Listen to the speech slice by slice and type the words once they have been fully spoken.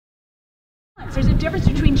difference. There's a difference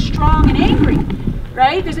between strong and angry,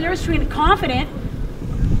 right? There's a difference between confident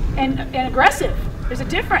and aggressive. There's a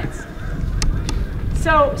difference.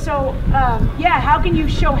 So yeah, how can you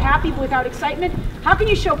show happy without excitement? How can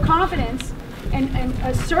you show confidence and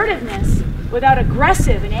assertiveness without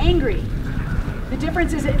aggressive and angry? The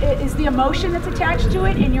difference is the emotion that's attached to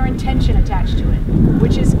it and your intention attached to it,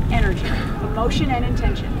 which is energy, emotion and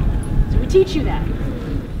intention. So we teach you that.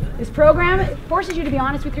 This program forces you to be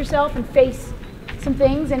honest with yourself and face some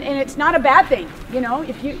things, and it's not a bad thing. You know,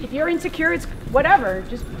 if you're insecure, it's whatever,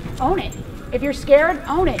 just own it. If you're scared,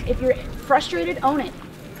 own it. If you're frustrated, own it.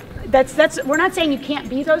 We're not saying you can't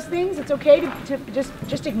be those things. It's okay to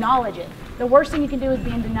just acknowledge it. The worst thing you can do is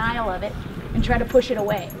be in denial of it and try to push it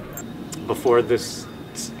away. Before this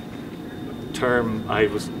term, I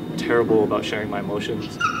was terrible about sharing my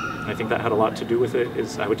emotions. And I think that had a lot to do with it,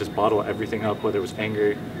 is I would just bottle everything up, whether it was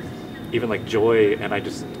anger, even like joy, and I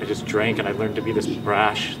just drank, and I learned to be this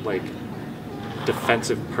brash, like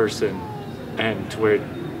defensive person, and to where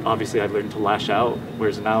obviously I learned to lash out,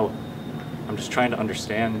 whereas now I'm just trying to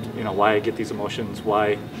understand, you know, why I get these emotions,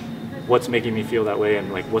 what's making me feel that way,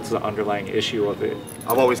 and like what's the underlying issue of it.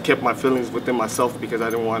 I've always kept my feelings within myself because I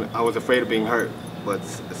was afraid of being hurt. But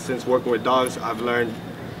since working with dogs, I've learned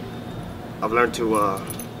to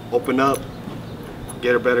open up,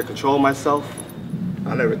 get a better control of myself.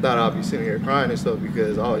 I never thought I'd be sitting here crying and stuff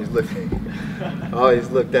because I always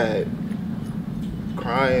looked at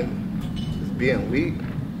crying as being weak,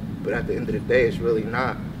 but at the end of the day, it's really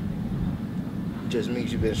not. It just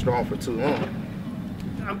means you've been strong for too long.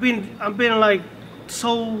 I've been like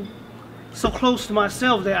so close to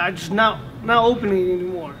myself that I just not opening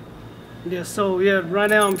anymore. Yeah, so yeah, right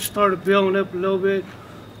now I'm starting building up a little bit,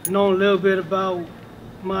 knowing a little bit about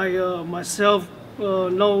my myself,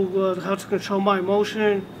 know how to control my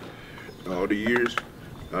emotion. All the years,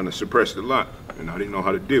 I done suppressed a lot, and I didn't know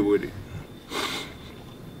how to deal with it.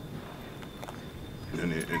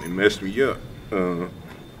 And it messed me up,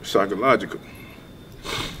 psychological.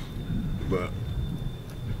 But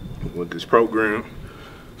with this program,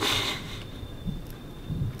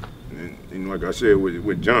 and like I said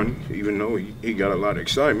with Johnny, even though he got a lot of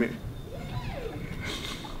excitement,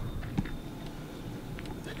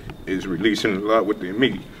 is releasing a lot with the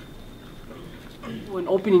immediate. When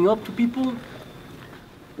opening up to people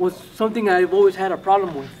was something I've always had a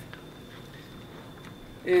problem with.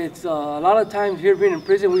 It's a lot of times here being in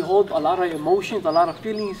prison, we hold a lot of emotions, a lot of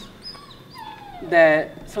feelings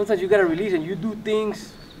that sometimes you gotta release, and you do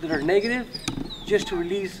things that are negative just to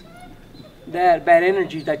release that bad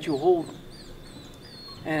energy that you hold.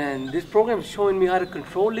 And this program is showing me how to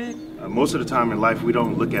control it. Most of the time in life, we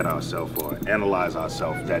don't look at ourselves or analyze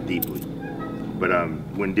ourselves that deeply. But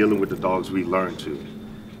when dealing with the dogs, we learn to.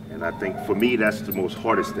 And I think for me, that's the most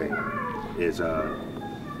hardest thing, is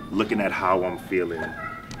looking at how I'm feeling,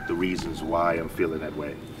 the reasons why I'm feeling that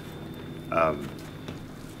way.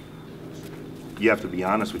 You have to be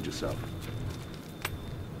honest with yourself.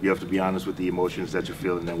 You have to be honest with the emotions that you're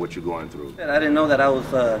feeling and what you're going through. I didn't know that I was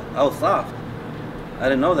soft. I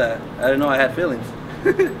didn't know that. I didn't know I had feelings.